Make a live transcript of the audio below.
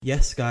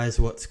Yes, guys,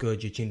 what's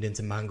good? You're tuned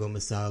into Mango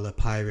Masala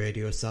Pie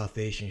Radio South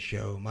Asian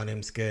show. My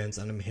name's Gerns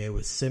and I'm here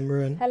with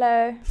Simran.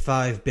 Hello.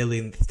 5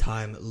 billionth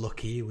time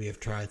lucky we have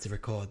tried to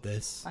record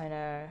this. I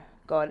know.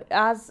 God,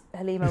 as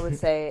Halima would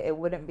say, it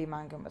wouldn't be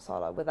mango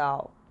masala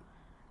without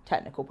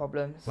technical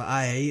problems. But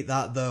I hate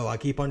that though. I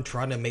keep on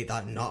trying to make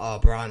that not our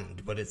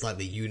brand, but it's like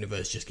the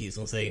universe just keeps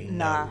on saying,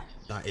 no,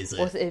 that is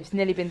it. Also, it's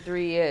nearly been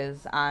 3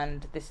 years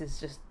and this is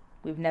just,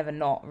 we've never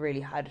not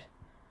really had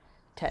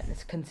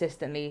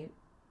consistently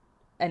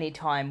any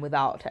time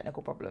without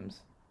technical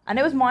problems. And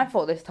it was my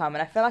fault this time,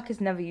 and I feel like it's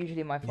never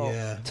usually my fault.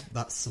 Yeah,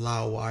 that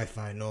Slough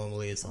Wi-Fi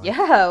normally is like...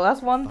 Yeah,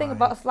 that's one thing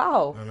about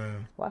Slough. I know.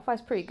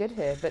 Wi-Fi's pretty good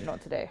here, but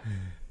not today.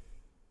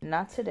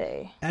 Not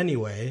today.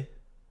 Anyway,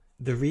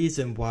 the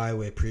reason why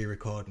we're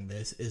pre-recording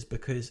this is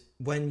because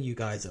when you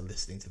guys are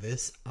listening to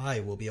this, I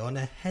will be on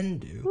a hen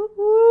do. Whoop,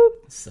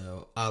 whoop.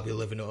 So I'll be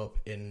living up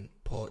in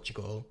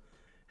Portugal.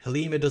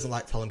 Halima doesn't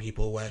like telling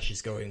people where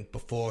she's going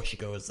before she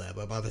goes there,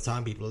 but by the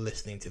time people are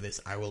listening to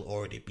this, I will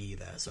already be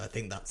there. So I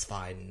think that's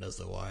fine,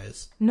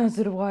 nuzzle-wise.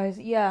 Nuzzle-wise,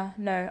 yeah.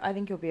 No, I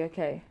think you'll be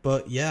okay.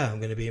 But yeah, I'm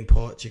going to be in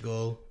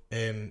Portugal.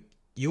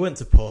 You went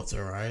to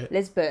Porto, right?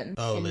 Lisbon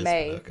in Lisbon,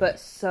 May, okay. But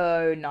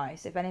so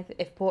nice.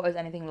 If Porto's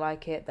anything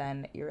like it,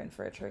 then you're in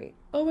for a treat.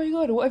 Oh my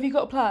god, what have you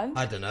got planned?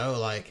 I don't know,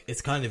 like,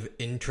 it's kind of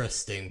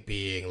interesting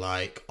being,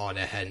 like, on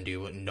a hen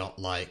do, but not,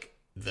 like,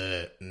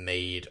 the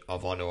maid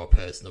of honor or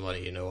person of honor,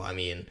 you know what I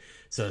mean?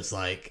 So it's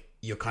like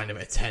you're kind of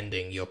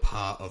attending, you're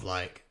part of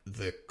like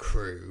the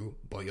crew,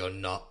 but you're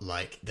not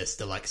like, there's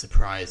still like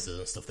surprises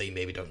and stuff that you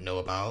maybe don't know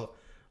about.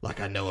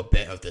 Like I know a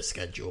bit of the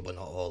schedule but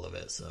not all of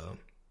it, so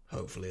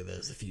hopefully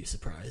there's a few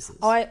surprises.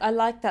 Oh, I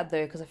like that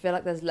though, because I feel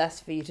like there's less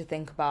for you to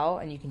think about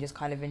and you can just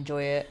kind of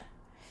enjoy it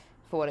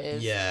for what it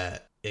is. Yeah,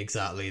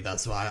 exactly.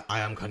 That's why I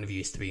am kind of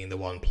used to being the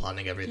one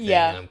planning everything,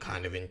 and I'm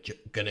kind of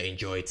gonna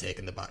enjoy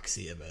taking the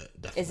backseat of it,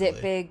 definitely. Is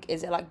it big?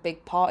 Is it like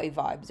big party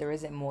vibes, or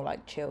is it more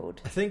like chilled?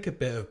 I think a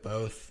bit of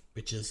both,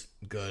 which is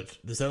good.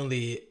 There's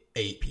only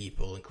 8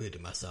 people,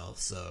 including myself,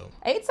 so...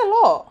 8's a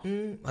lot.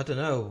 I don't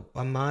know.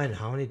 On mine,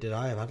 how many did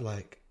I have? I had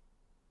like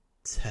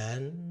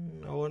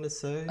 10, I want to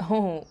say.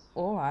 Oh,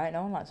 alright.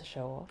 No one likes to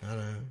show off. I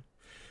know.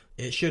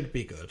 It should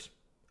be good.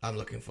 I'm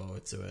looking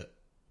forward to it.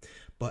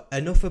 But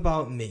enough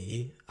about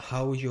me.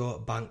 How was your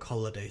bank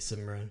holiday,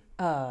 Simran?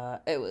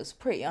 It was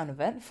pretty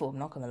uneventful, I'm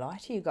not going to lie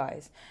to you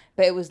guys.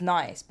 But it was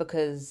nice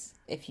because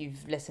if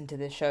you've listened to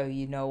this show,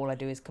 you know all I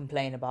do is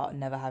complain about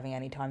never having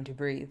any time to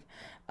breathe.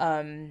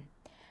 Did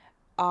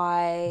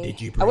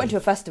you breathe? I went to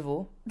a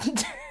festival.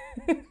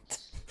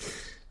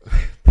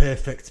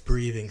 Perfect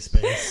breathing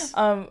space.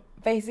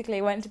 Basically,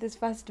 I went to this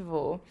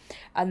festival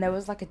and there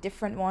was like a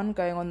different one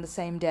going on the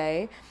same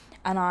day.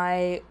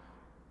 And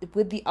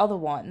with the other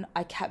one,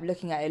 I kept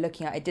looking at it.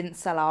 It didn't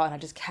sell out, and I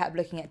just kept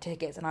looking at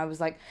tickets, and I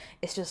was like,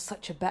 it's just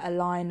such a better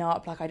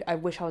lineup. Like, I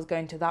wish I was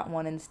going to that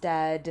one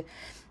instead.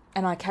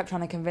 And I kept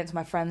trying to convince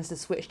my friends to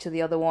switch to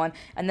the other one.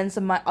 And then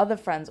some of my other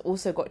friends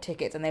also got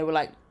tickets, and they were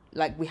like,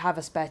 we have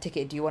a spare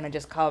ticket. Do you want to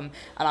just come?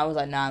 And I was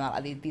like, nah,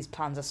 like, these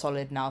plans are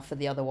solid now for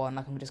the other one.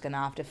 Like, I'm just going to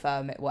have to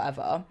firm it,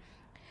 whatever.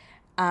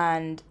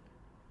 And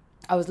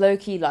I was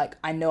low-key like,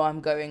 I know I'm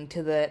going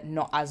to the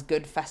not as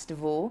good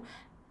festival.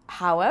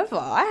 However,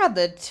 I had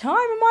the time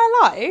of my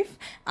life,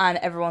 and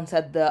everyone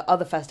said the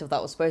other festival that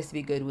was supposed to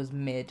be good was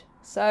mid.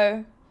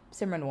 So,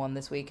 Simran won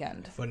this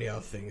weekend. Funny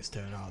how things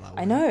turn out that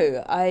way. I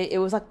know. It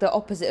was like the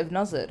opposite of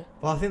Nuzzard.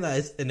 Well, I think that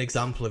is an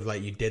example of,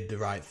 like, you did the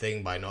right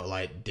thing by not,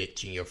 like,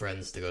 ditching your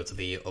friends to go to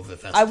the other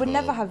festival. I would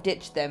never have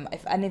ditched them.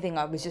 If anything,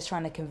 I was just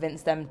trying to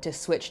convince them to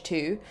switch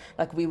too.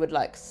 Like, we would,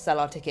 like, sell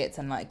our tickets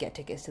and, like, get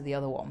tickets to the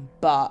other one.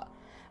 But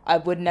I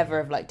would never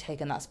have, like,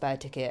 taken that spare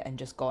ticket and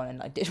just gone and,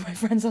 like, ditched my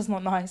friends. That's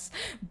not nice.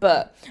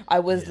 But I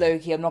was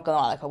low-key, I'm not gonna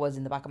lie, like, I was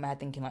in the back of my head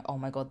thinking, like, oh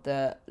my god,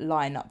 the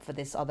lineup for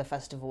this other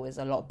festival is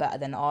a lot better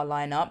than our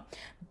lineup.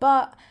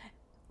 But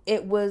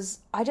it was,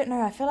 I don't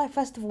know, I feel like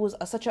festivals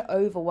are such an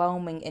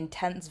overwhelming,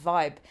 intense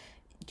vibe.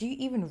 Do you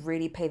even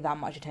really pay that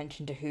much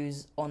attention to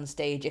who's on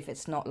stage if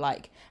it's not,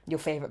 like, your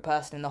favourite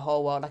person in the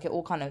whole world? Like, it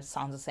all kind of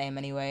sounds the same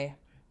anyway.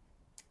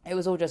 It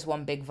was all just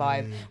one big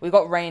vibe. We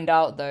got rained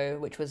out, though,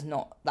 which was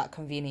not that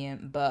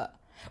convenient. But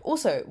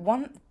also,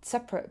 one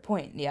separate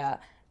point, yeah.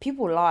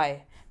 People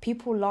lie.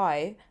 People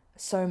lie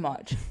so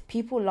much.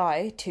 People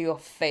lie to your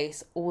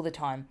face all the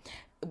time.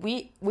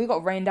 We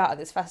got rained out at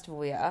this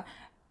festival, yeah.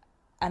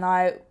 And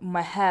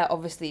my hair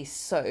obviously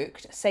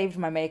soaked. Saved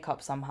my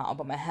makeup somehow,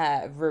 but my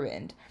hair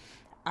ruined.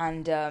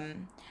 And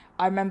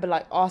I remember,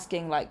 like,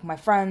 asking, like, my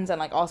friends and,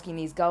 like, asking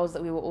these girls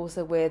that we were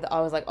also with.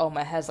 I was like, oh,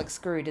 my hair's, like,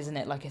 screwed, isn't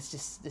it? Like,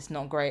 it's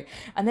not great.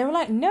 And they were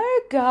like, no,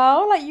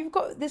 girl, like, you've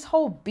got this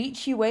whole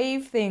beachy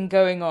wave thing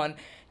going on.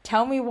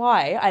 Tell me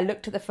why. I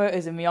looked at the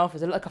photos of me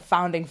afterwards. I look like a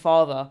founding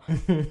father.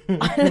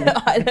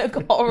 I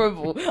look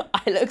horrible.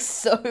 I look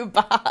so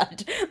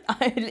bad.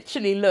 I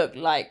literally look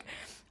like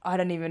I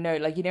don't even know.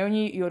 Like, you know, when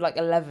you're like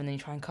 11 and you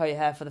try and cut your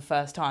hair for the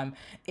first time,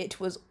 it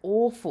was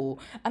awful.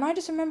 And I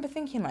just remember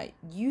thinking, like,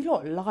 you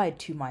lot lied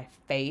to my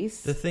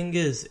face. The thing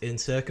is, in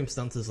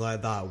circumstances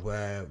like that,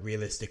 where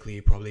realistically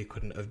you probably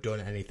couldn't have done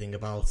anything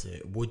about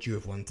it, would you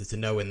have wanted to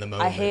know in the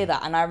moment? I hear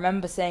that. And I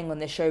remember saying on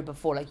this show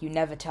before, like, you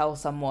never tell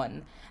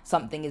someone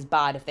something is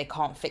bad if they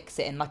can't fix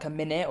it in like a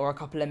minute or a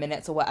couple of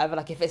minutes or whatever.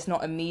 Like, if it's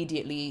not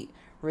immediately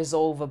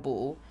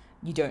resolvable,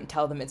 you don't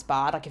tell them it's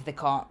bad. Like, if they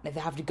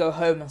have to go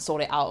home and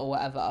sort it out or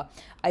whatever.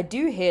 I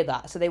do hear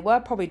that. So they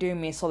were probably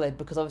doing me a solid,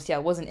 because obviously I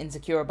wasn't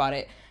insecure about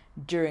it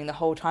during the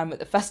whole time at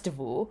the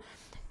festival.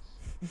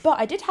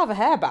 But I did have a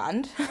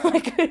hairband. I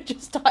could have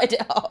just tied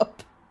it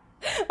up.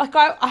 Like,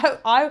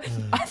 I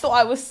thought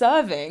I was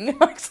serving.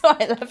 Like, so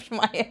I left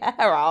my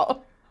hair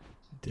out.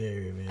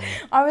 Dear me.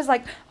 I was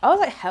like,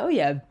 hell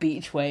yeah,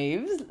 beach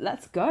waves.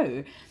 Let's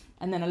go.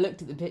 And then I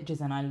looked at the pictures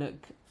and I look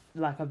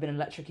like I've been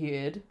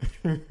electrocuted.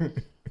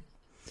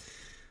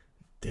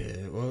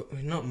 Dear, well,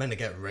 we're not meant to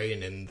get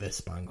rain in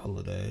this bank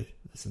holiday.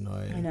 It's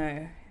annoying. I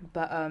know,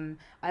 but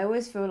I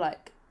always feel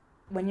like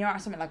when you're at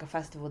something like a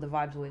festival, the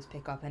vibes always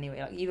pick up anyway.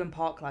 Like, even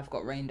Park Life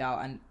got rained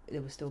out and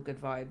there were still good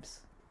vibes.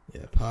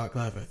 Yeah, Park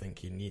Life, I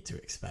think you need to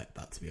expect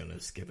that, to be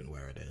honest, given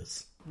where it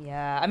is.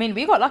 Yeah, I mean,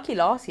 we got lucky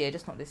last year,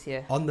 just not this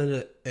year. On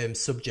the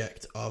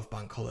subject of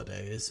bank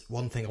holidays,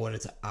 one thing I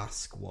wanted to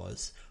ask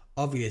was,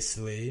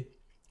 obviously,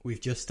 we've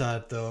just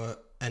had the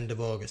end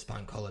of August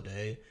bank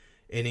holiday.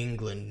 In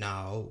England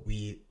now,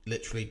 we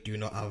literally do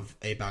not have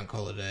a bank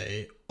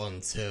holiday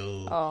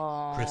until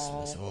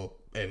Christmas, or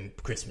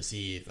Christmas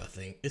Eve, I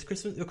think. Is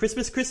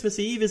Christmas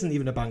Eve isn't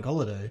even a bank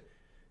holiday.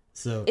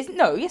 So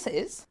yes it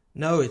is.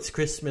 No, it's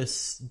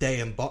Christmas Day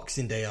and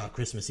Boxing Day are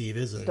Christmas Eve,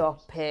 isn't?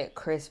 Stop it.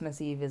 Christmas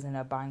Eve isn't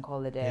a bank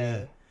holiday.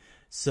 Yeah.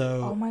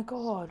 So... Oh my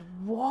god,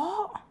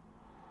 what?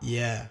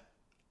 Yeah.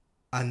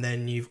 And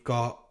then you've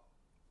got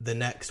the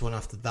next one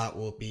after that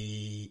will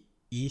be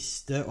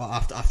Easter. Well,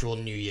 after all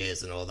New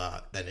Year's and all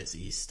that, then it's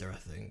Easter, I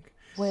think.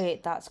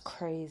 Wait, that's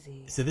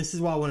crazy. So this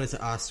is what I wanted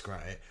to ask,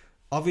 right?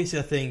 Obviously,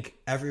 I think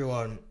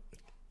everyone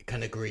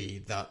can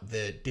agree that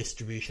the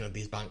distribution of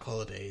these bank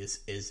holidays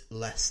is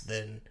less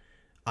than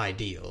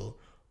ideal.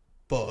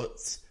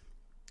 But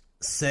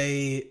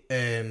say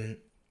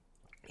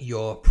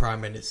your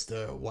Prime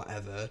Minister,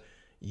 whatever,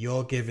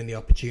 you're given the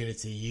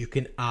opportunity, you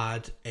can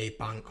add a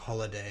bank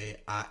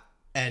holiday at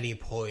any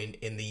point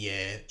in the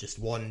year, just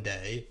one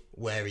day.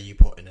 Where are you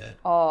putting it?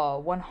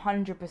 Oh,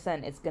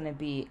 100% it's going to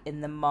be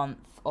in the month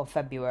of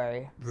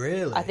February.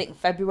 Really? I think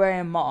February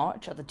and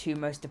March are the two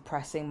most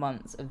depressing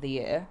months of the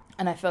year.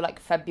 And I feel like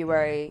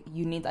February,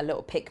 you need a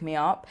little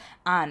pick-me-up.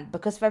 And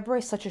because February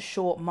is such a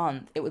short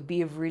month, it would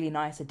be a really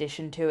nice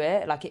addition to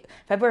it. Like,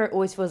 February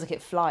always feels like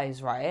it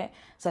flies, right?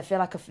 So I feel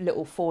like a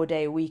little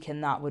 4-day week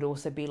in that would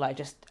also be like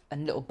just a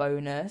little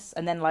bonus.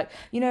 And then, like,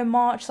 you know,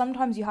 March,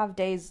 sometimes you have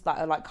days that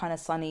are like kind of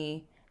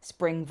sunny,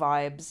 spring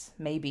vibes,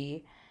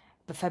 maybe.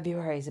 But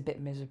February is a bit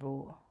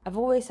miserable. I've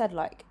always said,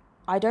 like,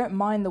 I don't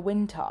mind the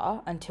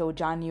winter until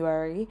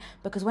January,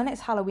 because when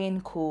it's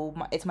Halloween, cool,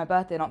 it's my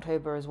birthday in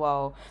October as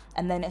well,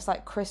 and then it's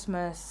like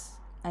Christmas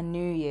and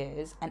New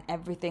Year's and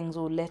everything's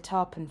all lit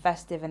up and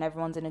festive and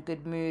everyone's in a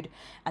good mood.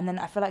 And then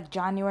I feel like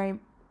January,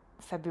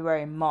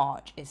 February,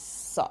 March is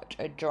such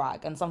a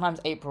drag, and sometimes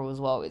April as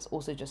well is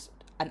also just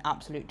an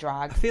absolute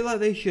drag. I feel like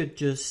they should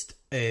just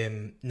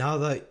now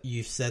that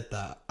you've said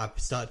that, I've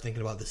started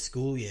thinking about the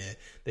school year.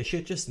 They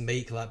should just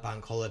make like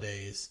bank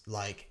holidays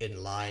like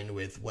in line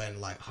with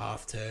when like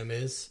half term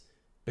is,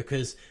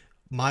 because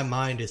my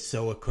mind is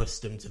so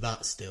accustomed to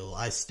that still.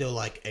 I still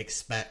like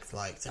expect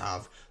like to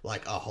have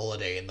like a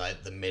holiday in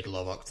like the middle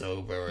of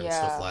October and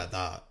stuff like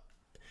that.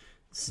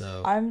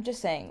 So I'm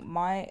just saying,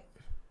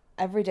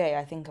 every day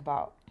I think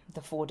about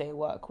the 4-day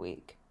work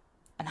week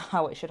and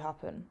how it should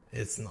happen.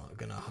 It's not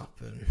gonna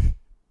happen.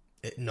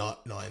 Not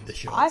in the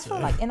short term. I feel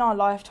like in our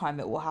lifetime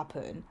it will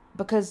happen,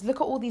 because look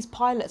at all these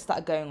pilots that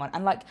are going on,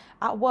 and like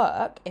at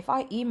work, if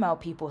I email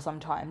people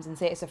sometimes and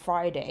say it's a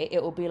Friday,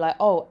 it will be like,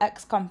 oh,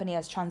 X company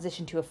has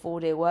transitioned to a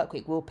 4-day work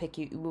week, we'll pick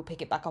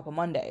it back up on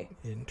Monday.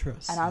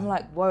 Interesting. And I'm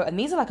like, whoa. And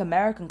these are like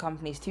American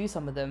companies too,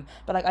 some of them,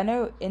 but like I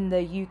know in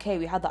the UK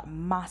we had that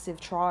massive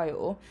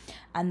trial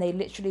and they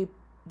literally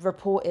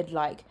reported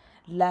like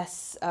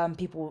less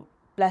people,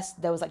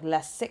 there was like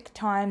less sick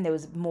time, there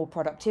was more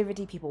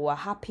productivity, people were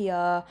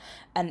happier,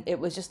 and it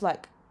was just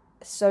like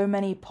so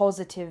many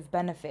positive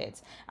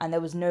benefits, and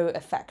there was no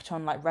effect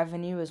on like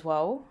revenue as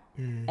well.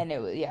 And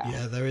it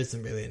was there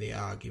isn't really any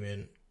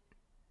argument.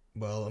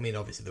 Well, I mean,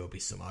 obviously there will be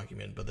some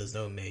argument, but there's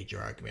no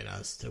major argument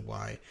as to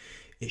why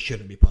it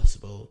shouldn't be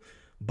possible.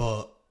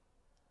 But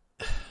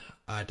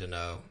I don't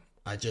know,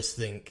 I just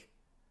think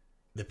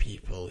the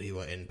people who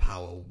are in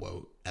power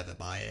won't ever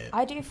buy it.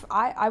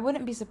 I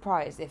wouldn't be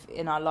surprised if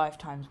in our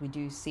lifetimes we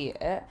do see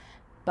it,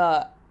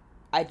 but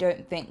I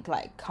don't think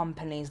like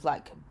companies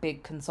like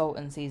big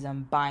consultancies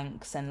and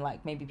banks and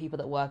like maybe people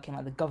that work in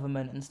like the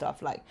government and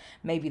stuff, like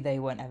maybe they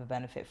won't ever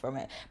benefit from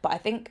it. But I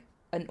think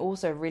and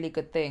also a really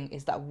good thing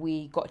is that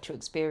we got to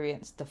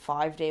experience the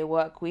 5-day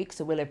work week,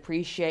 so we'll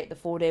appreciate the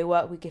 4-day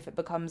work week if it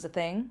becomes a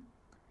thing.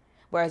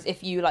 Whereas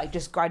if you like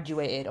just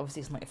graduated,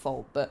 obviously it's not your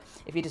fault, but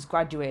if you just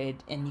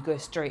graduated and you go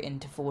straight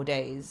into 4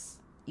 days,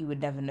 you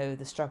would never know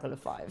the struggle of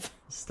 5.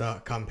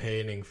 Start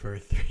campaigning for a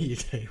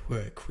 3-day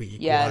work week.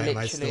 Yeah, Why literally. am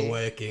I still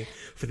working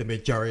for the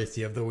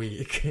majority of the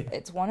week?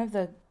 It's one of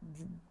the,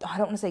 I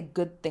don't want to say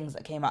good things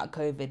that came out of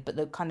COVID, but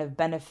the kind of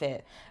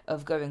benefit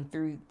of going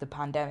through the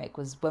pandemic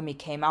was when we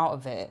came out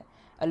of it,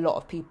 a lot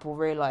of people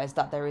realised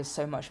that there is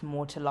so much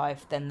more to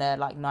life than their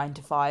like 9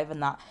 to 5,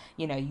 and that,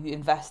 you know, you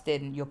invest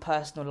in your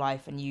personal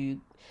life and you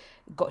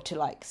got to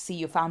like see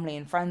your family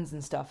and friends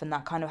and stuff, and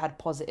that kind of had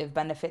positive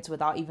benefits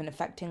without even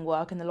affecting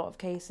work in a lot of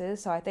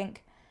cases. So I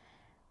think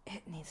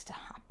it needs to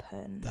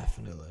happen.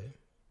 Definitely.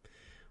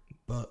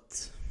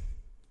 But,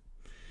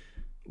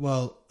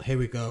 well, here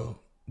we go.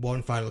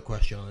 One final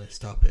question on this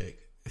topic.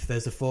 If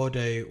there's a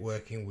 4-day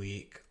working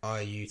week,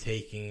 are you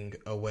taking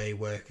away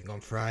working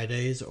on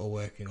Fridays or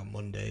working on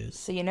Mondays?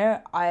 So, you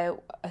know, I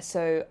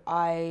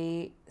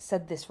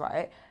said this,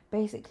 right?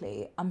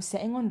 Basically, I'm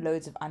sitting on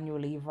loads of annual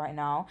leave right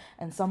now,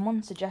 and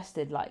someone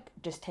suggested, like,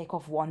 just take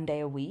off 1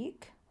 day a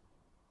week,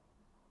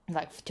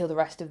 like, till the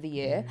rest of the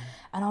year.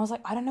 And I was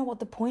like, I don't know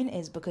what the point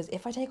is, because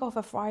if I take off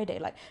a Friday,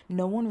 like,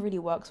 no one really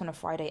works on a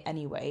Friday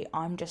anyway.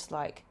 I'm just,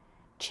 like,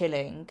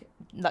 chilling,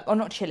 like, or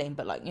not chilling,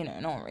 but, like, you know,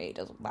 no one really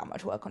does that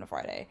much work on a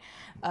Friday.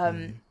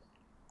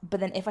 But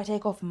then if I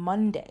take off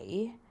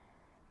Monday,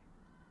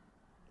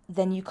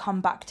 then you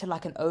come back to,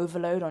 like, an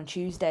overload on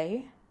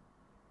Tuesday.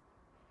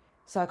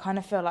 So I kind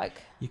of feel like...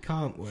 You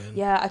can't win.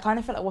 Yeah, I kind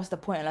of feel like, what's the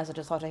point unless I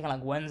just start taking,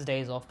 like,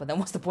 Wednesdays off? But then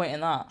what's the point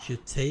in that? You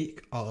should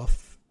take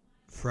off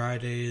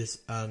Fridays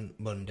and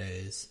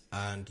Mondays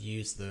and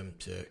use them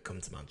to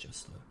come to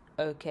Manchester.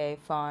 Okay,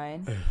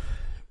 fine.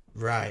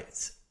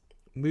 Right.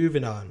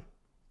 Moving on.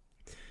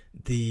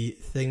 The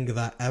thing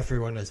that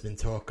everyone has been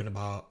talking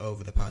about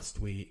over the past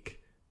week,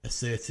 a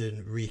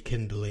certain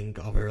rekindling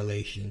of a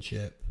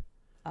relationship.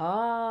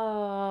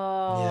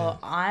 Oh, yeah.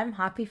 I'm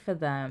happy for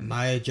them.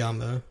 Maya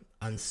Jama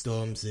and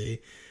Stormzy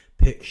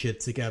pictured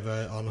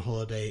together on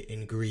holiday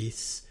in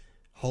Greece,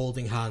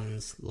 holding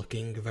hands,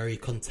 looking very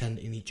content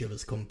in each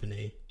other's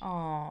company.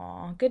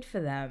 Oh, good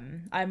for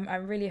them. I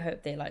really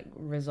hope they like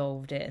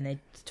resolved it and they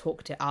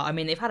talked it out. I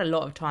mean, they've had a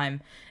lot of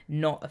time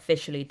not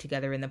officially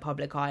together in the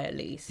public eye, at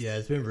least. Yeah,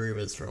 there's been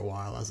rumours for a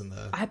while, hasn't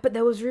there? But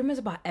there was rumours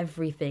about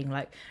everything,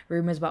 like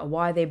rumours about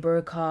why they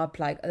broke up.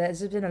 Like,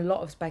 there's been a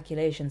lot of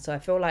speculation. So I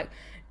feel like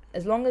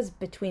as long as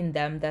between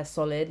them they're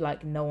solid,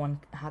 like no one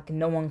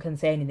can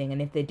say anything,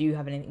 and if they do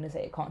have anything to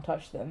say, it can't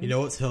touch them. You know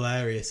what's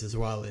hilarious as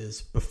well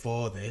is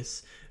before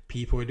this,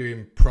 people were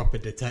doing proper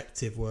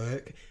detective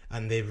work,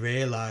 and they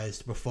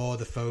realised before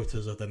the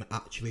photos of them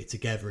actually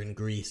together in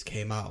Greece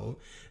came out,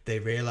 they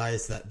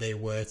realised that they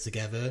were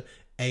together.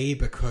 A,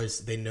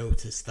 because they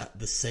noticed that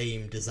the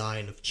same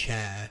design of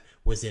chair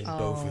was in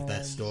both of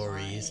their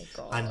stories,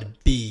 and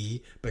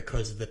B,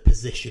 because of the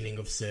positioning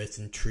of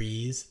certain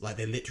trees. Like,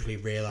 they literally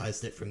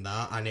realised it from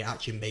that, and it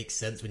actually makes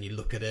sense when you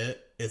look at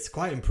it. It's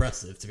quite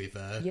impressive, to be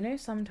fair. You know,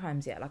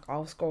 sometimes, yeah, like,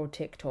 I'll scroll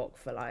TikTok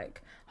for,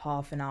 like,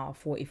 half an hour,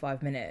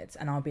 45 minutes,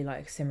 and I'll be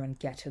like, Simran,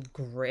 get a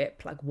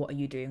grip. Like, what are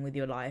you doing with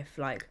your life?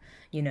 Like,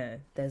 you know,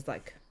 there's,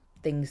 like,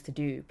 things to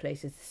do,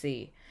 places to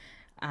see.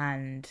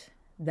 And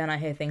then I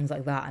hear things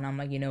like that, and I'm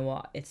like, you know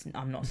what?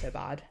 I'm not so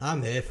bad.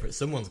 I'm here for it.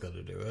 Someone's got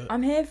to do it.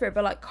 I'm here for it,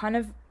 but, like, kind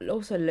of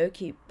also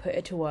low-key put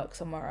it to work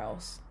somewhere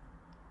else.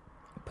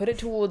 Put it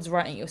towards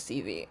writing your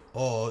CV.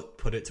 Or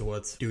put it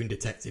towards doing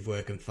detective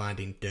work and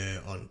finding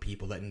dirt on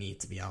people that need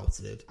to be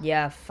outed.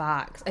 Yeah,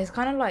 facts. It's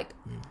kind of like,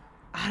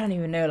 I don't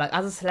even know, like,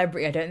 as a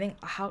celebrity, I don't think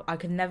I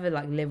could never,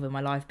 like, live with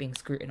my life being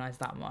scrutinised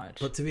that much.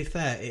 But to be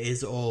fair, it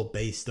is all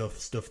based off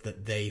stuff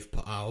that they've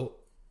put out.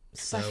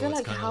 So I feel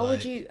like,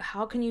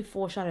 how can you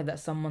foreshadow that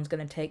someone's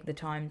going to take the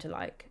time to,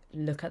 like,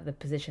 look at the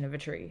position of a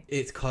tree?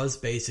 It's because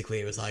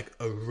basically it was like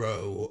a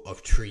row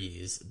of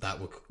trees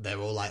they're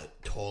all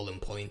like tall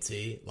and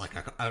pointy. Like,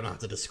 I don't know how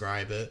to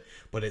describe it,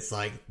 but it's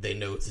like they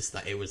noticed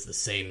that it was the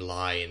same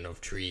line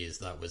of trees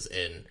that was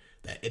in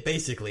there.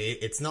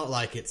 It's not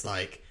like it's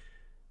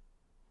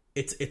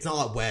not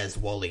like Where's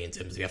Wally in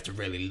terms of you have to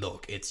really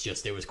look. It's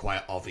just it was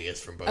quite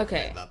obvious from both of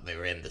them that they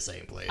were in the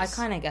same place. I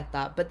kind of get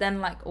that, but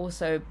then like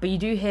also, but you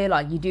do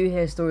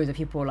hear stories of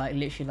people like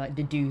literally like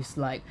deduce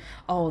like,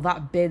 oh,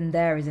 that bin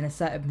there is in a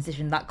certain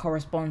position that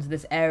corresponds to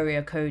this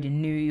area code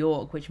in New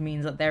York, which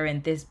means that they're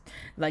in this,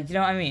 like, you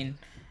know what I mean?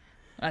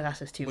 Like, that's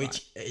just too much.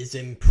 Which is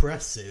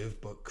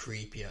impressive, but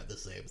creepy at the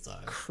same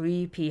time.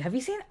 Creepy. Have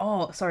you seen...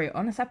 Oh, sorry,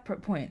 on a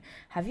separate point.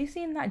 Have you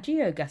seen that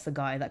GeoGuessr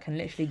guy that can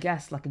literally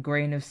guess, like, a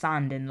grain of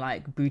sand in,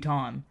 like,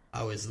 Bhutan?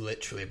 I was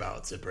literally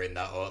about to bring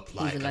that up.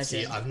 Like,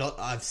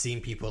 I've seen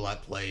people,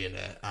 like, playing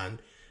it,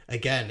 and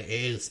again,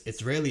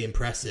 it's really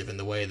impressive in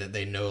the way that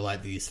they know,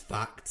 like, these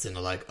facts, and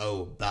are like,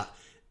 oh, that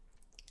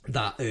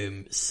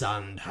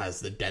sand has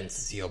the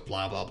density of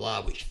blah blah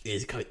blah, which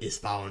is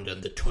found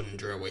in the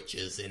tundra, which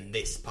is in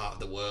this part of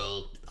the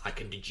world. I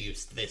can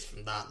deduce this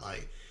from that.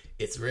 Like,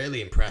 it's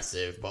really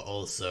impressive, but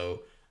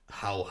also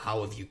how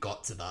have you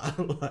got to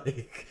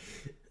that?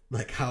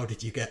 like how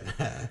did you get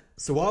there?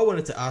 So what I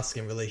wanted to ask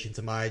in relation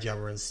to Maya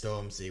Jama and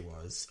Stormzy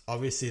was,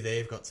 obviously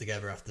they've got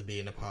together after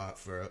being apart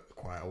for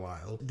quite a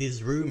while.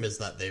 There's rumours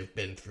that they've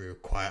been through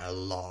quite a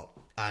lot,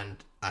 and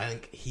I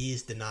think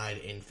he's denied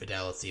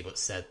infidelity but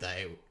said that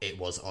it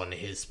was on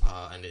his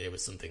part and it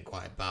was something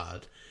quite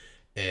bad.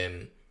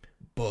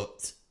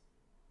 But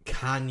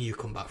can you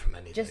come back from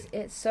anything? Just,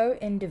 it's so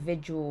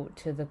individual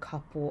to the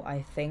couple,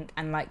 I think.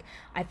 And like,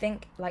 I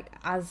think like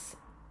as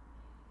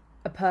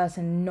a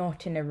person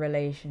not in a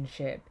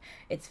relationship,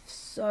 it's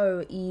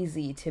so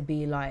easy to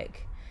be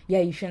like, yeah,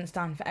 you shouldn't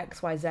stand for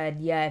XYZ.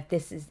 Yeah,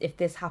 if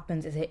this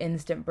happens, it's an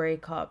instant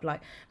breakup,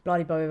 like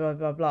blah blah blah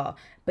blah blah.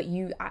 But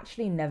you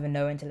actually never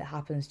know until it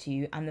happens to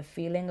you, and the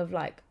feeling of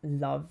like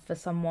love for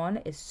someone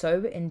is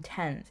so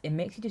intense. It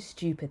makes you do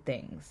stupid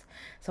things.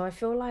 So I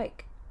feel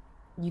like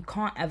you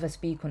can't ever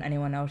speak on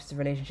anyone else's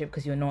relationship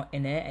because you're not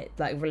in it.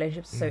 Like,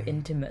 relationships are so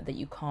intimate that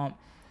you can't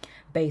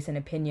base an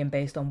opinion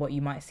based on what you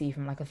might see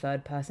from like a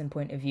third person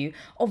point of view.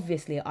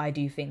 Obviously, I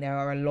do think there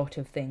are a lot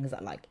of things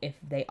that, like, if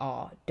they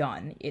are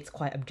done, it's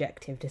quite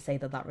objective to say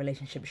that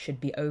relationship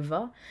should be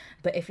over.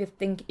 But if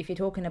you're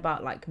talking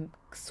about like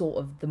sort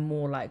of the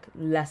more like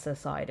lesser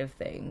side of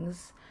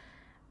things,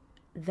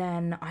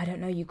 then I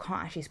don't know, you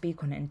can't actually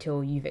speak on it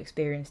until you've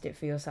experienced it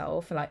for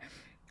yourself. Like,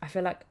 I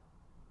feel like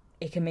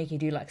it can make you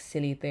do like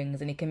silly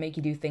things, and it can make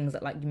you do things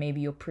that like maybe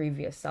your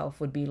previous self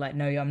would be like,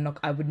 no, I'm not,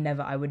 I would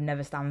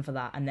never stand for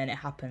that. And then it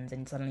happens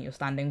and suddenly you're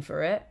standing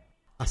for it.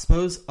 I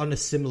suppose on a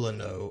similar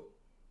note,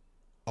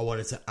 I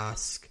wanted to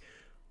ask,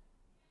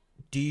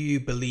 do you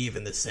believe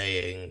in the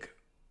saying,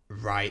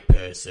 right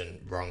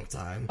person, wrong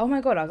time? Oh my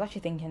God, I was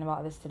actually thinking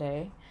about this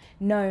today.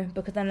 No,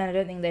 because then I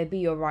don't think they'd be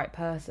your right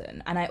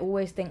person. And I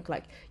always think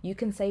like, you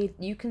can say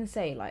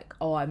like,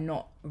 oh, I'm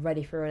not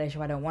ready for a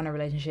relationship, I don't want a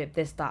relationship,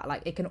 this, that.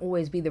 Like, it can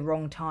always be the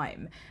wrong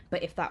time.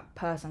 But if that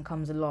person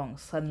comes along,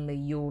 suddenly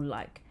you'll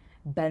like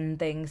bend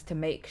things to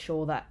make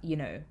sure that, you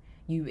know,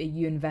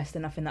 you invest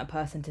enough in that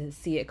person to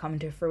see it come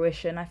to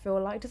fruition, I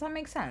feel like. Does that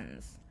make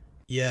sense?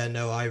 Yeah,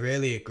 no, I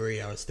really agree.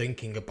 I was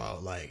thinking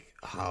about like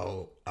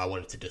how I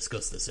wanted to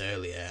discuss this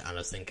earlier, and I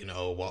was thinking,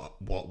 oh,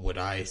 what would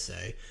I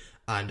say?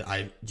 And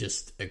I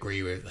just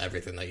agree with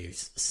everything that you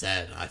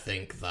said. I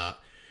think that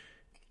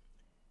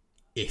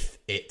if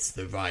it's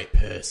the right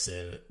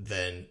person,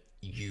 then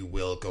you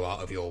will go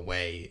out of your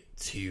way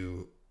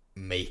to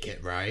make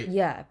it right.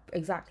 Yeah,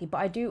 exactly. But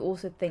I do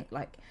also think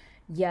like,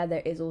 yeah,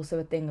 there is also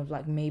a thing of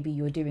like, maybe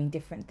you're doing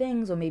different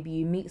things, or maybe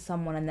you meet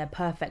someone and they're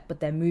perfect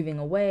but they're moving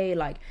away.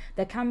 Like,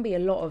 there can be a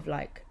lot of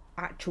like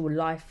actual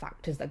life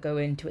factors that go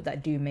into it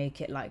that do make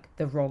it like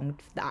the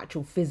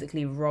actual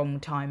physically wrong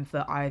time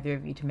for either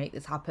of you to make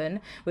this happen,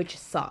 which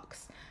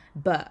sucks.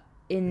 But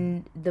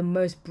in the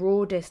most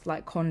broadest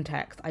like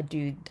context, I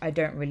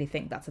don't really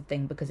think that's a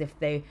thing, because if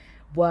they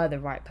were the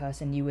right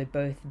person, you would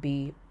both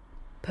be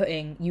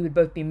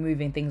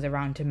moving things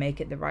around to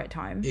make it the right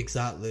time.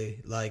 Exactly.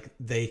 Like,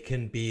 they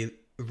can be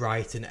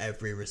right in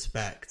every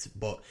respect,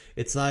 but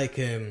it's like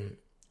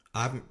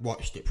I haven't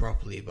watched it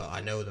properly, but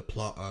I know the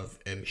plot of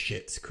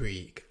Schitt's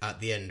Creek. At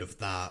the end of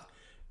that,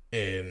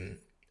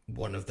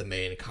 one of the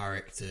main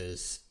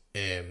characters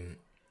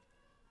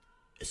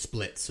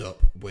splits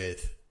up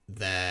with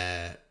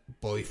their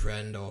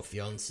boyfriend or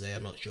fiance,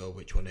 I'm not sure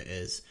which one it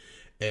is,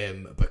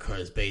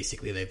 because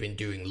basically they've been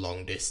doing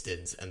long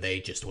distance and they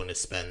just want to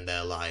spend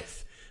their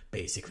life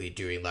basically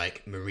doing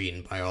like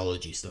marine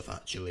biology stuff,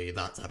 actually,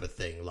 that type of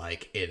thing,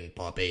 like in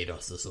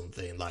Barbados or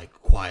something, like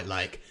quite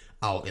like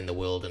out in the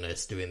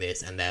wilderness doing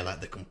this, and they're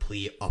like the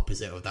complete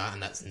opposite of that,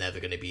 and that's never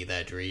going to be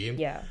their dream.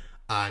 Yeah.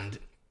 And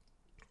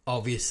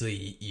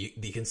obviously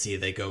you can see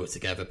they go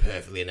together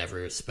perfectly in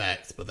every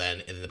respect, but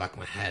then in the back of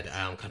my head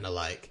I'm kind of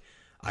like,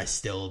 I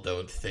still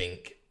don't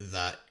think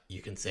that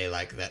you can say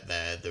like that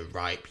they're the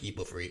right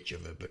people for each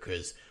other,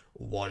 because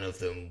one of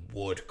them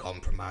would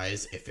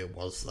compromise if it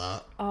was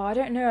that. Oh, I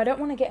don't know. I don't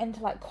want to get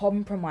into like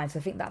compromise. I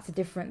think that's a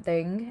different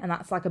thing, and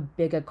that's like a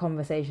bigger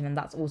conversation, and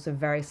that's also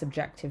very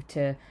subjective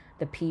to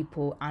the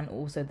people and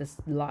also this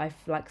life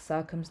like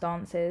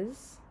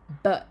circumstances.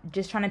 But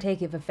just trying to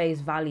take it for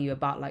face value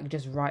about like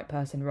just right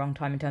person, wrong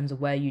time in terms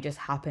of where you just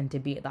happen to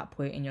be at that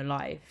point in your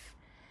life,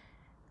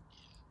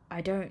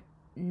 I don't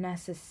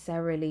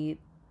necessarily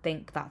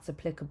think that's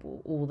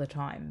applicable all the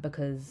time,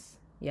 because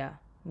yeah,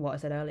 what I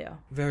said earlier.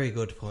 Very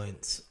good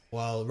points.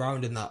 Well,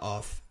 rounding that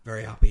off,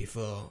 very happy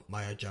for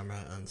Maya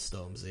Jama and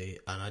Stormzy,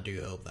 and I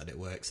do hope that it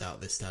works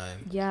out this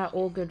time. Yeah,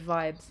 all good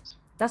vibes.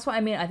 That's what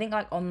I mean. I think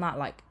like on that,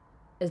 like,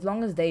 as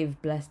long as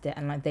they've blessed it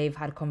and like they've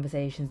had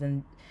conversations,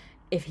 and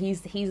if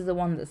he's the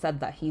one that said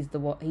that he's the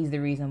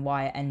reason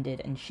why it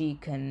ended, and she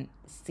can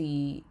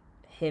see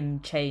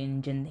him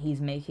change and he's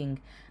making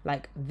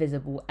like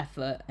visible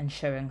effort and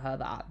showing her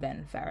that,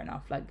 then fair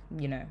enough. Like,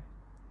 you know,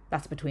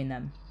 that's between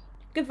them.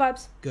 Good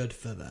vibes. Good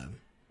for them.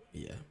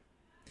 Yeah.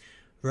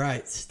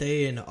 Right,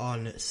 staying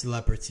on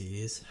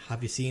celebrities,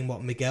 have you seen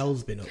what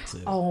Miguel's been up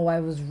to? Oh, I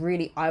was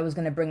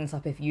going to bring this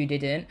up if you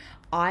didn't.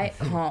 I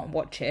can't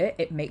watch it.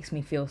 It makes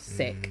me feel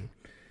sick.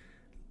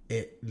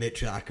 it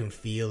literally, I can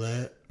feel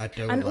it. I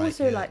don't And like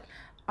also, it. like,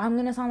 I'm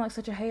going to sound like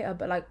such a hater,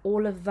 but, like,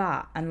 all of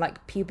that, and,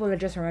 like, people are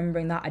just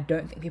remembering that. I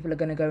don't think people are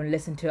going to go and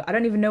listen to it. I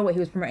don't even know what he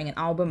was promoting, an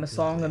album, a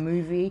song, a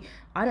movie.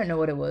 I don't know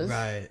what it was.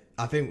 Right.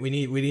 I think we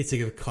need to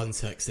give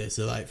context here.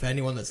 So, like, for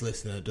anyone that's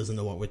listening that doesn't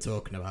know what we're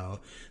talking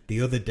about,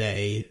 the other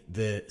day,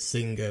 the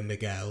singer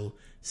Miguel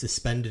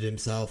suspended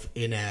himself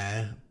in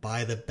air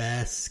by the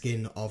bare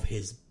skin of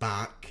his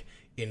back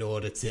in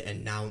order to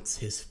announce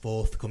his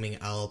forthcoming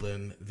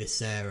album,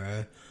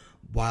 Viscera.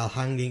 While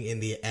hanging in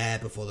the air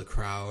before the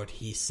crowd,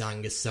 he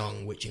sang a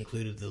song which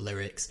included the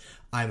lyrics,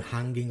 "I'm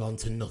hanging on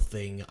to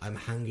nothing, I'm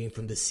hanging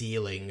from the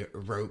ceiling,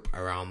 rope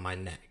around my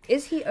neck."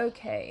 Is he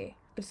okay?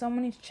 But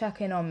someone needs to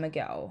check in on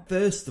Miguel.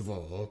 First of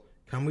all,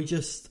 can we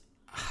just,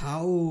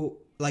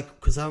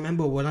 because I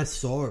remember when I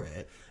saw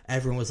it,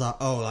 everyone was like,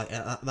 oh, like,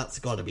 that's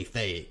gotta be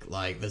fake.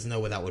 Like, there's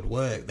no way that would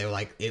work. They were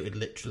like, it would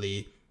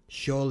literally,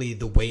 surely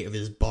the weight of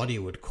his body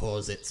would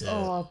cause it to...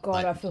 Oh, God,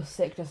 like, I feel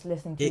sick just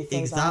listening to you say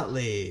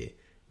exactly.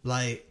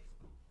 Like,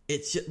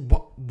 it's just,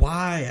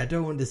 why? I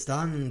don't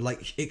understand.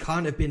 Like, it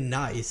can't have been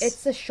nice.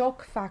 It's a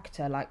shock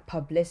factor, like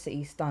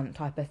publicity stunt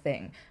type of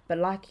thing. But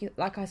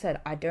like I said,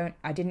 I didn't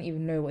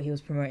even know what he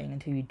was promoting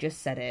until you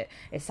just said it.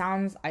 It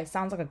sounds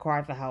like a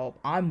cry for help.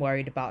 I'm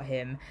worried about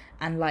him,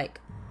 and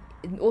like,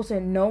 also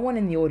no one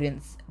in the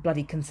audience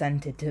bloody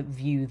consented to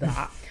view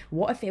that.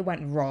 What if it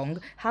went wrong?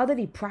 How did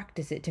he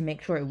practice it to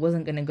make sure it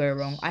wasn't going to go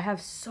wrong? I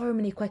have so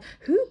many questions.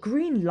 Who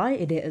green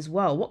lighted it as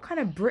well? What kind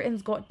of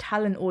Britain's Got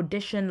Talent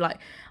audition? Like,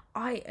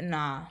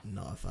 nah.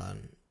 Not a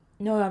fan.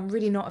 No, I'm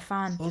really not a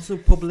fan. Also,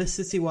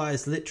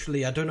 publicity-wise,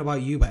 literally, I don't know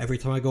about you, but every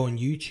time I go on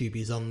YouTube,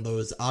 he's on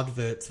those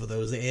adverts for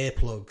those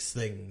earplugs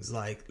things,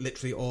 like,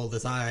 literally all the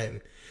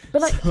time.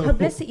 But, like,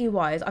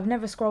 publicity-wise, I've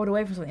never scrolled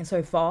away from something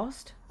so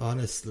fast.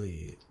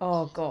 Honestly.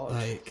 Oh, God.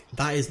 Like,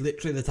 that is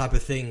literally the type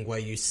of thing where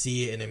you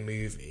see it in a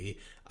movie,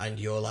 and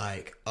you're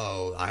like,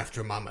 oh, I have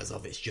to remind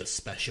myself it's just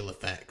special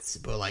effects.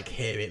 But, like,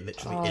 here it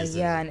literally isn't.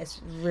 Yeah, and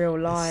it's real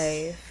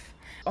life.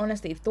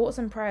 Honestly, thoughts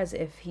and prayers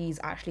if he's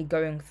actually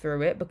going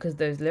through it, because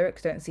those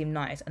lyrics don't seem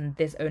nice, and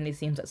this only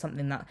seems like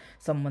something that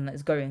someone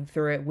that's going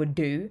through it would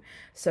do.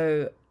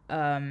 So,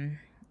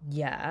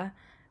 yeah,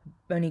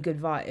 only good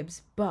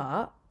vibes,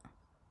 but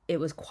it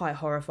was quite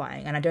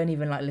horrifying, and I don't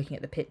even like looking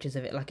at the pictures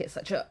of it. Like, it's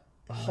such a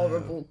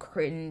horrible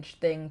cringe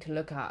thing to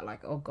look at. Like,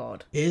 oh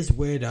God, it is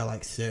weird how,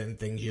 like, certain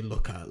things you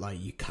look at, like,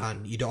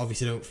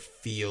 obviously don't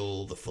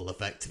feel the full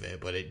effect of it,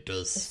 but it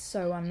does. It's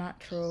so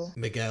unnatural.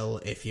 Miguel,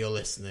 if you're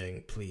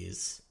listening,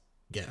 please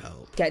get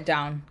help. Get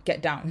down.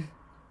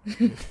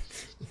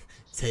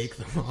 Take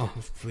them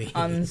off, please.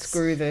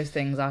 Unscrew those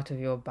things out of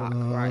your back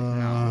right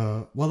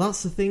now. Well,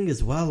 that's the thing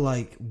as well.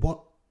 Like,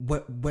 what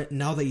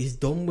now that he's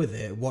done with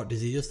it, what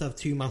does he just have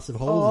two massive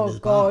holes in his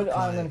God, back?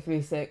 I'm gonna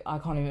feel sick. I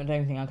don't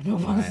think I can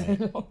hold on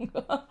so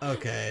longer.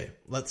 Okay,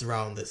 let's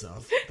round this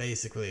off.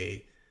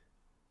 Basically,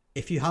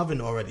 if you haven't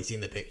already seen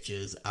the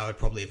pictures, I would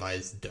probably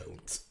advise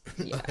don't.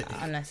 Yeah,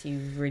 unless you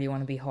really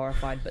want to be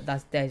horrified, but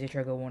there's your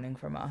trigger warning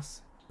from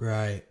us.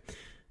 Right.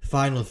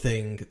 Final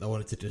thing I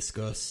wanted to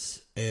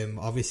discuss.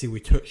 Obviously, we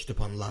touched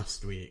upon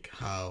last week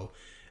how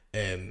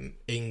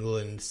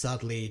England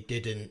sadly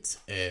didn't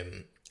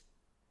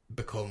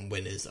become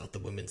winners of the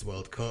Women's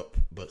World Cup,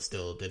 but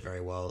still did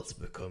very well to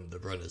become the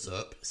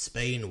runners-up.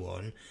 Spain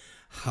won.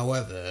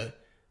 However,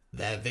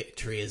 their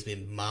victory has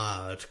been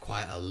marred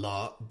quite a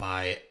lot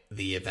by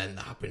the event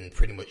that happened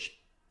pretty much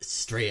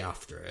straight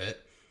after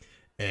it.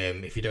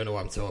 If you don't know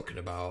what I'm talking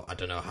about, I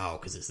don't know how,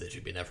 because it's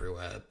literally been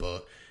everywhere,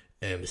 but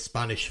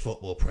Spanish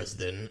football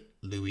president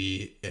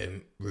Luis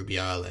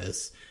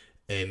Rubiales,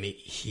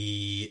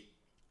 he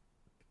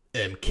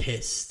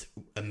kissed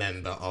a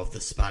member of the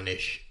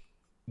Spanish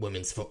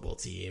women's football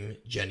team,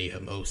 Jenny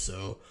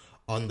Hermoso,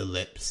 on the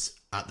lips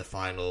at the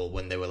final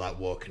when they were like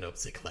walking up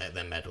to collect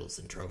their medals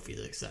and trophies,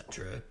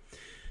 etc.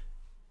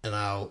 And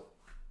now,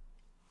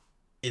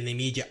 in the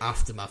immediate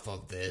aftermath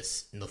of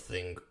this,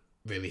 nothing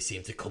really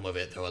seemed to come of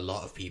it. There were a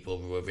lot of people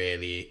who were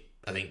really,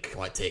 I think,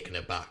 quite taken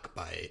aback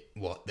by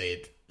what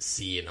they'd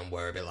seen and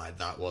were a bit like,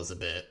 that was a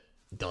bit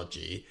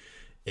dodgy,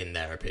 in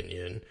their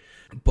opinion.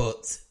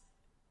 But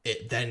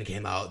it then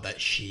came out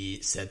that she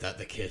said that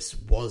the kiss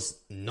was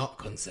not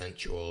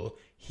consensual.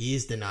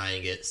 He's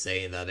denying it,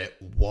 saying that it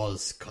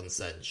was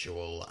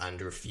consensual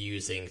and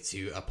refusing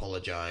to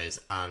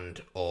apologise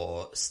and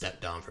or step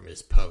down from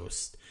his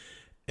post.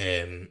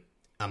 And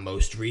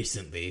most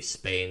recently,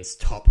 Spain's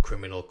top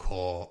criminal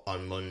court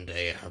on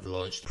Monday have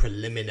launched a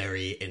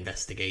preliminary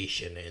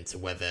investigation into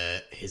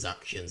whether his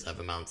actions have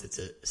amounted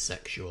to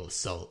sexual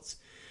assault.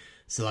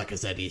 So like I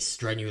said, he's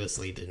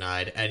strenuously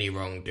denied any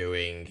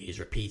wrongdoing. He's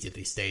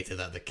repeatedly stated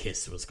that the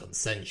kiss was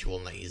consensual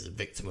and that he's a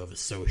victim of a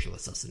social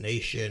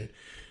assassination.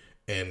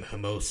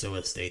 Hermoso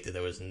has stated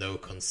there was no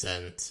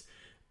consent.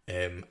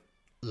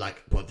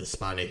 But the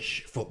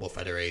Spanish Football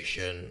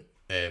Federation,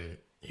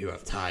 who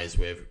have ties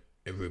with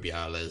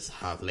Rubiales,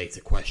 have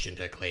later questioned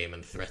her claim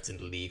and threatened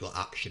legal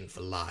action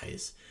for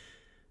lies.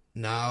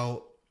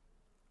 Now,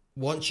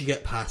 once you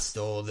get past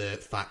all the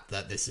fact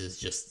that this is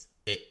just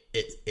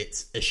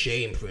it's a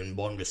shame in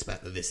one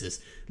respect that this has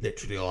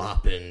literally all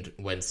happened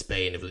when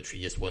Spain have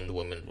literally just won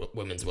the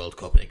Women's World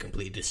Cup, and it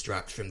completely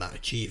distracts from that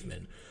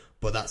achievement.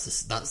 But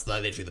that's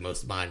literally the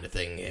most minor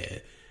thing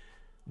here.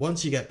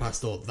 Once you get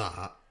past all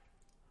that,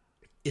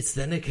 it's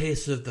then a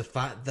case of the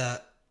fact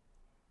that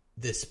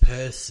this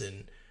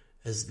person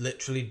has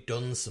literally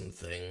done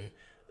something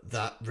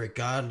that,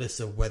 regardless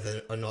of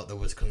whether or not there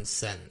was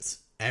consent,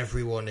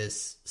 everyone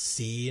is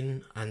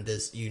seen, and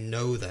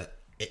that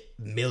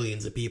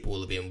millions of people will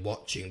have been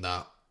watching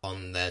that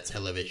on their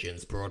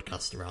televisions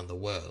broadcast around the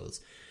world.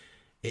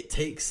 It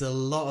takes a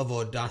lot of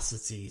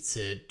audacity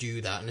to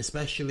do that, and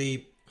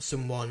especially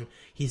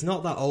he's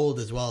not that old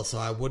as well, so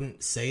I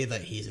wouldn't say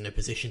that he's in a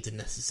position to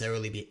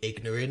necessarily be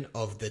ignorant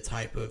of the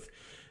type of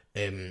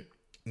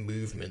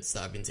movements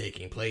that have been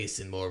taking place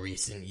in more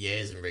recent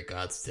years in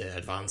regards to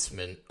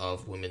advancement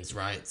of women's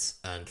rights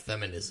and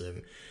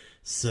feminism.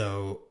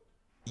 So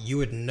you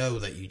would know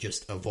that you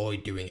just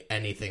avoid doing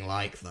anything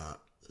like that.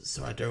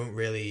 So I don't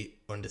really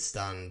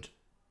understand,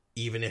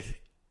 even if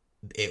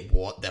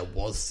there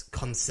was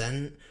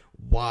consent,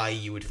 why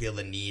you would feel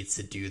the need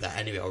to do that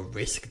anyway, or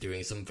risk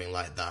doing something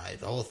like that.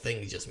 The whole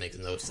thing just makes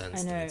no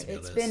sense. I know, to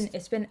me,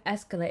 it's been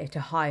escalated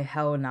to high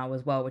hell now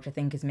as well, which I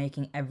think is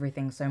making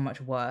everything so much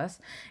worse.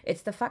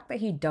 It's the fact that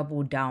he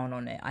doubled down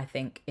on it, I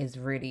think, is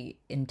really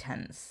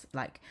intense.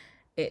 Like,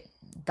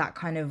 that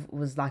kind of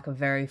was like a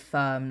very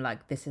firm,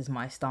 like, this is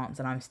my stance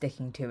and I'm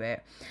sticking to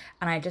it.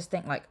 And I just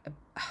think, like,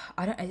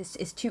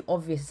 it's too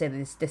obvious to say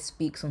that this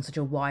speaks on such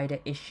a wider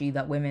issue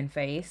that women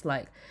face.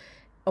 Like,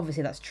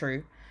 obviously that's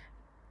true,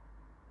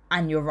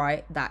 and you're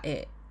right that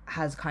it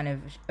has kind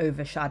of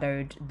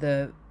overshadowed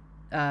the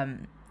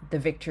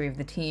victory of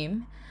the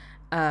team.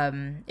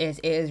 It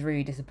is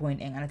really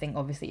disappointing, and I think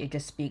obviously it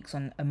just speaks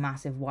on a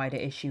massive wider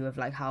issue of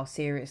like how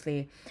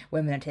seriously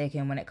women are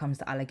taken when it comes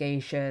to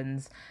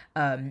allegations,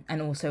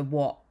 and also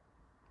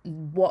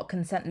what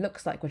consent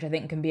looks like, which I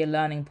think can be a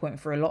learning point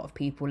for a lot of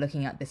people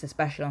looking at this,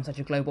 especially on such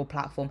a global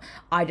platform.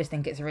 I just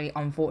think it's really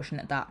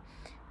unfortunate that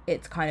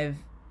it's kind of,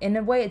 in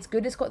a way, it's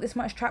good it's got this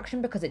much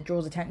traction because it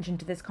draws attention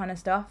to this kind of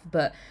stuff,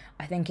 but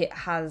I think it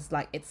has,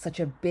 like, it's such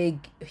a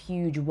big,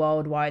 huge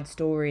worldwide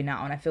story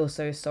now, and I feel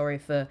so sorry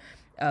for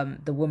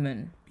the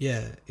woman.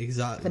 Yeah,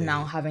 exactly. For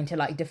now having to,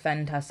 like,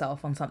 defend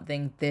herself on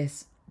something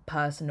this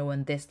personal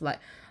and this, like,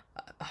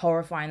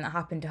 horrifying that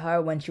happened to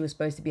her when she was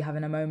supposed to be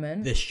having a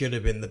moment. This should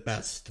have been the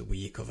best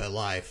week of her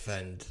life,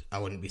 and I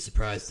wouldn't be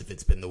surprised if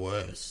it's been the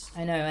worst.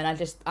 I know, and I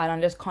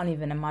just can't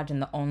even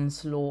imagine the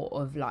onslaught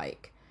of,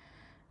 like,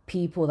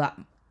 people that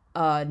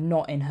are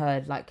not in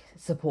her, like,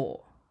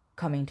 support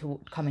coming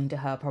to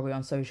her probably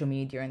on social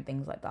media and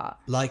things like that.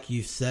 Like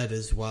you said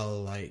as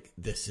well, like,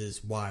 this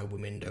is why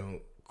women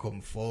don't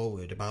come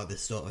forward about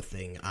this sort of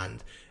thing,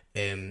 and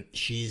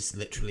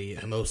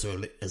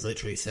Hermoso has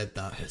literally said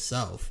that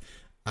herself,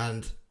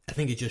 and I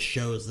think it just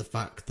shows the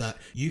fact that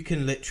you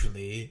can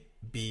literally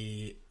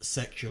be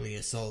sexually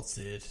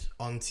assaulted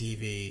on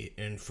TV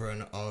in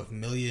front of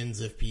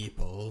millions of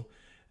people,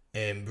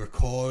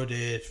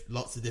 recorded,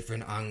 lots of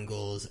different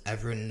angles,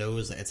 everyone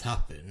knows that it's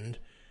happened,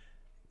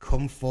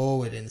 come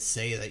forward and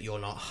say that you're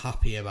not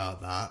happy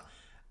about that,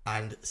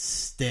 and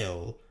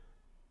still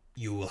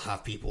you will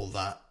have people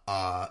that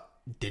are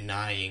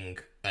denying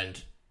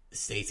and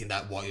stating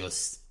that what you're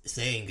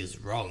saying is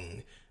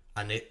wrong.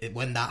 And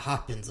when that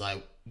happens,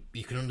 like,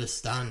 you can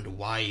understand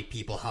why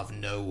people have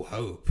no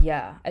hope.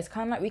 Yeah, it's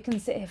kind of like we can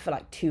sit here for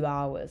like 2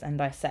 hours and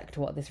dissect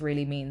what this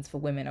really means for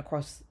women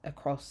across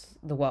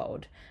the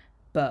world,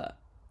 but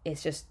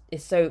it's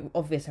so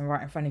obvious and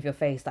right in front of your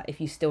face that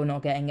if you're still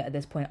not getting it at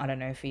this point, I don't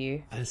know for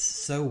you. And it's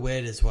so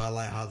weird as well,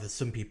 like, how there's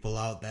some people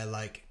out there,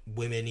 like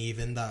women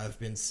even, that have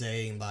been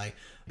saying, like,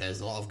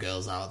 there's a lot of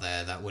girls out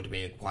there that would have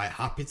been quite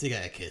happy to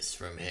get a kiss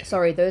from him.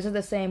 Sorry, those are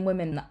the same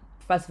women that,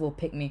 first of all,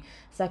 pick me.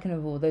 Second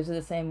of all, those are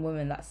the same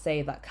women that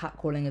say that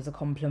catcalling is a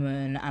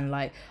compliment, and,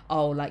 like,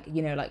 oh, like,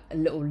 you know, like a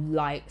little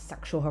light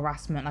sexual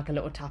harassment, like a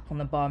little tap on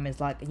the bum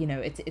is, like, you know,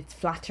 it's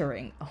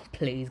flattering. Oh,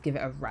 please give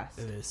it a rest.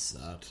 It is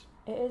sad.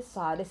 It is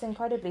sad. It's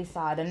incredibly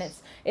sad, and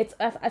it's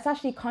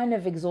actually kind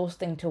of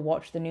exhausting to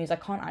watch the news. I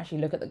can't actually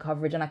look at the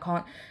coverage, and I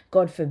can't,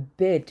 God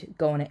forbid,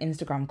 go on an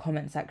Instagram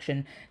comment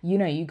section. You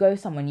know, you go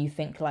somewhere and you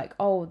think, like,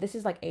 oh, this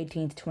is like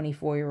 18 to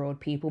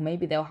 24-year-old people.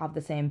 Maybe they'll have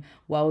the same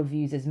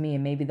worldviews as me,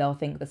 and maybe they'll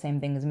think the same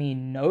thing as me.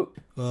 Nope.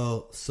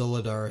 Well,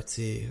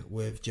 solidarity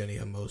with Jenny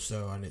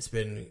Hermoso, and it's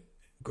been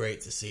great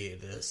to see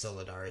the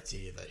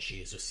solidarity that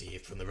she's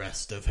received from the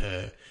rest of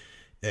her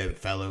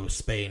fellow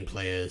Spain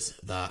players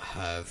that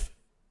have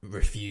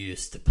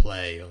refused to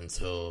play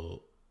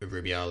until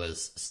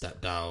Rubiales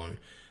stepped down,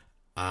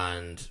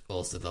 and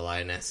also the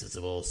Lionesses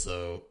have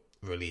also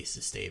released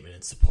a statement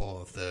in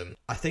support of them.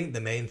 I think the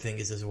main thing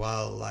is as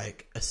well,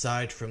 like,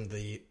 aside from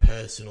the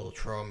personal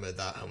trauma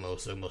that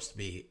Hermoso must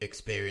be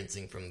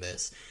experiencing from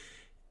this,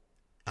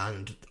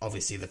 and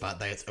obviously the fact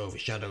that it's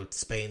overshadowed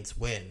Spain's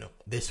win,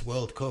 this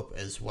World Cup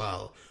as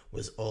well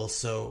was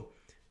also,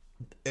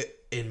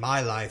 in my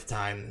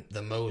lifetime,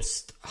 the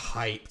most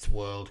hyped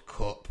World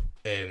Cup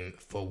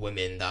for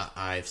women that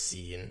I've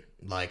seen.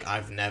 Like,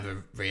 I've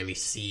never really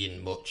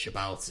seen much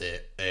about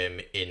it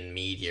in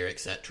media,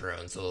 etc.,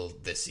 until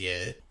this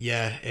year.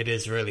 Yeah, it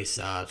is really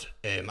sad.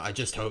 I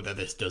just hope that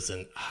this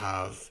doesn't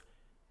have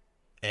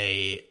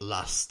a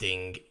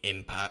lasting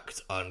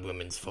impact on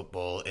women's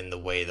football in the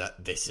way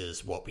that this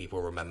is what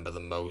people remember the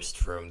most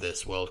from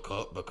this World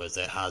Cup, because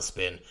it has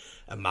been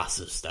a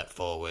massive step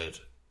forward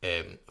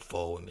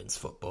for women's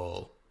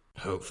football.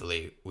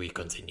 Hopefully we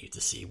continue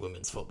to see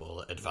women's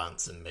football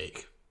advance and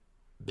make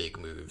big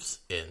moves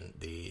in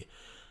the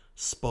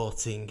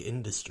sporting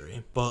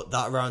industry. But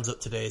that rounds up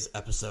today's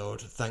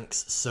episode.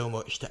 Thanks so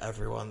much to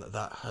everyone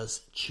that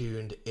has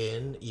tuned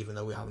in. Even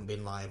though we haven't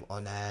been live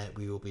on air,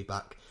 we will be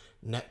back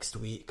next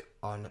week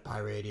on Pi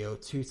Radio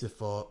 2 to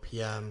 4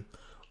 p.m.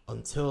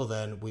 Until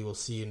then, we will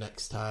see you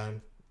next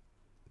time.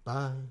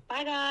 Bye.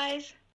 Bye, guys.